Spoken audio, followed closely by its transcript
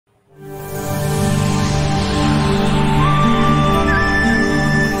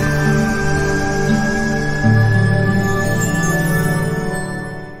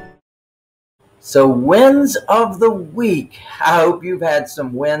So wins of the week. I hope you've had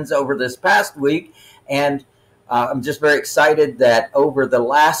some wins over this past week. And I'm just very excited that over the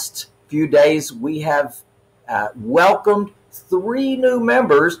last few days, we have welcomed 3 new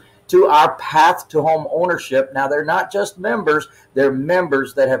members to our path to home ownership. Now, they're not just members, they're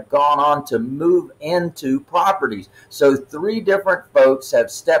members that have gone on to move into properties. So 3 different folks have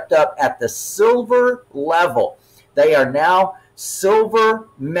stepped up at the silver level. They are now silver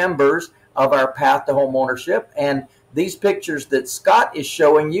members of our path to home ownership. And these pictures that Scott is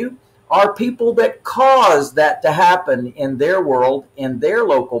showing you are people that caused that to happen in their world, in their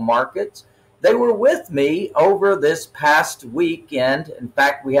local markets. They were with me over this past weekend. In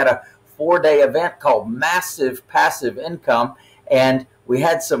fact, we had a 4-day event called Massive Passive Income, and we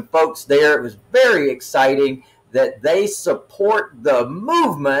had some folks there. It was very exciting that they support the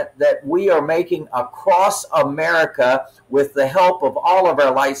movement that we are making across America with the help of all of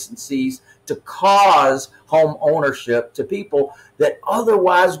our licensees to cause home ownership to people that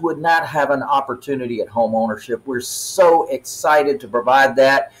otherwise would not have an opportunity at home ownership. We're so excited to provide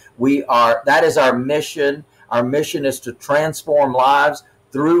that. That is our mission. Our mission is to transform lives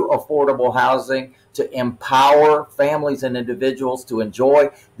through affordable housing, to empower families and individuals to enjoy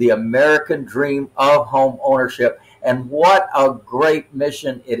the American dream of home ownership. And what a great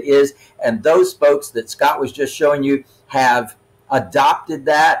mission it is. And those folks that Scott was just showing you have adopted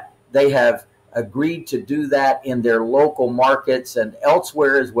that. They have agreed to do that in their local markets and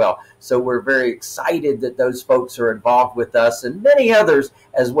elsewhere as well. So we're very excited that those folks are involved with us, and many others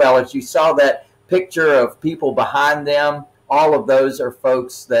as well. As you saw that picture of people behind them, all of those are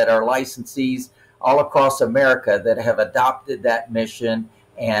folks that are licensees all across America that have adopted that mission,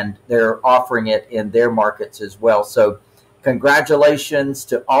 and they're offering it in their markets as well. So congratulations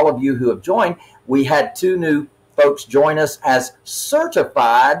to all of you who have joined. We had 2 new folks join us as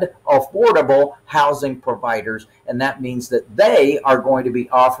certified affordable housing providers, and that means that they are going to be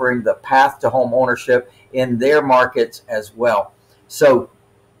offering the path to home ownership in their markets as well. So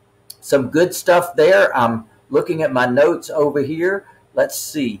some good stuff there. I'm looking at my notes over here. Let's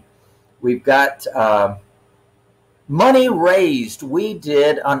see. We've got money raised. We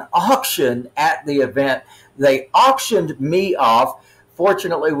did an auction at the event. They auctioned me off.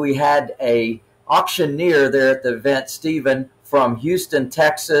 Fortunately, we had a auctioneer there at the event, Stephen from Houston,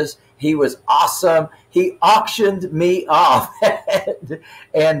 Texas. He was awesome. He auctioned me off.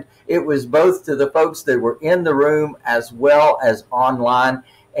 And it was both to the folks that were in the room as well as online.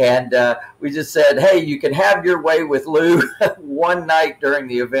 And we just said, hey, you can have your way with Lou one night during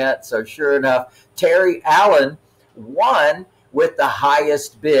the event. So sure enough, Terry Allen won with the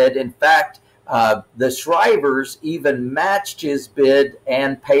highest bid. In fact, the Shrivers even matched his bid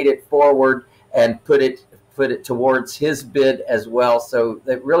and paid it forward and put it towards his bid as well. So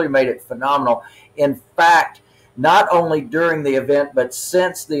that really made it phenomenal. In fact, not only during the event, but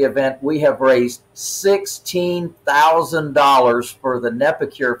since the event, we have raised $16,000 for the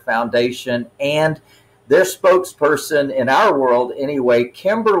Nepicure Foundation, and their spokesperson in our world anyway,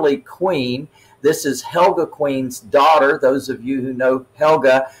 Kimberly Queen. This is Helga Queen's daughter. Those of you who know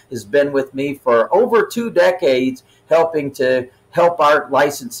Helga has been with me for over 2 decades, helping our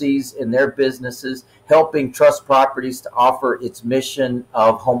licensees in their businesses, helping Trust Properties to offer its mission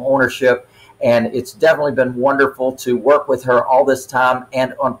of home ownership. And it's definitely been wonderful to work with her all this time.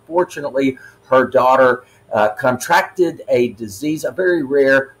 And unfortunately, her daughter contracted a disease, a very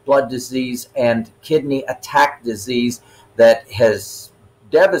rare blood disease and kidney attack disease that has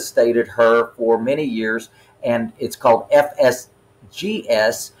devastated her for many years. And it's called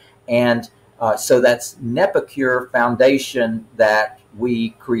FSGS. And so that's Nepicure Foundation that we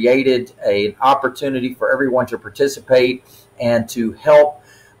created an opportunity for everyone to participate and to help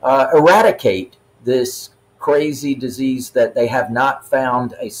eradicate this crazy disease that they have not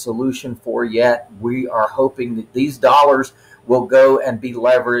found a solution for yet. We are hoping that these dollars will go and be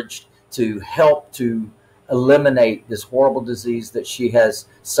leveraged to help to eliminate this horrible disease that she has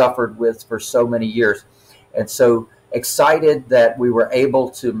suffered with for so many years. And so excited that we were able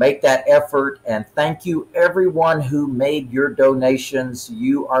to make that effort, and thank you everyone who made your donations.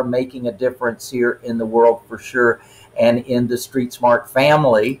 You are making a difference here in the world for sure, and in the Street Smart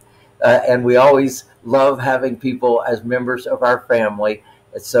family. And we always love having people as members of our family.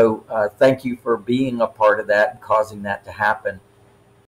 So thank you for being a part of that and causing that to happen.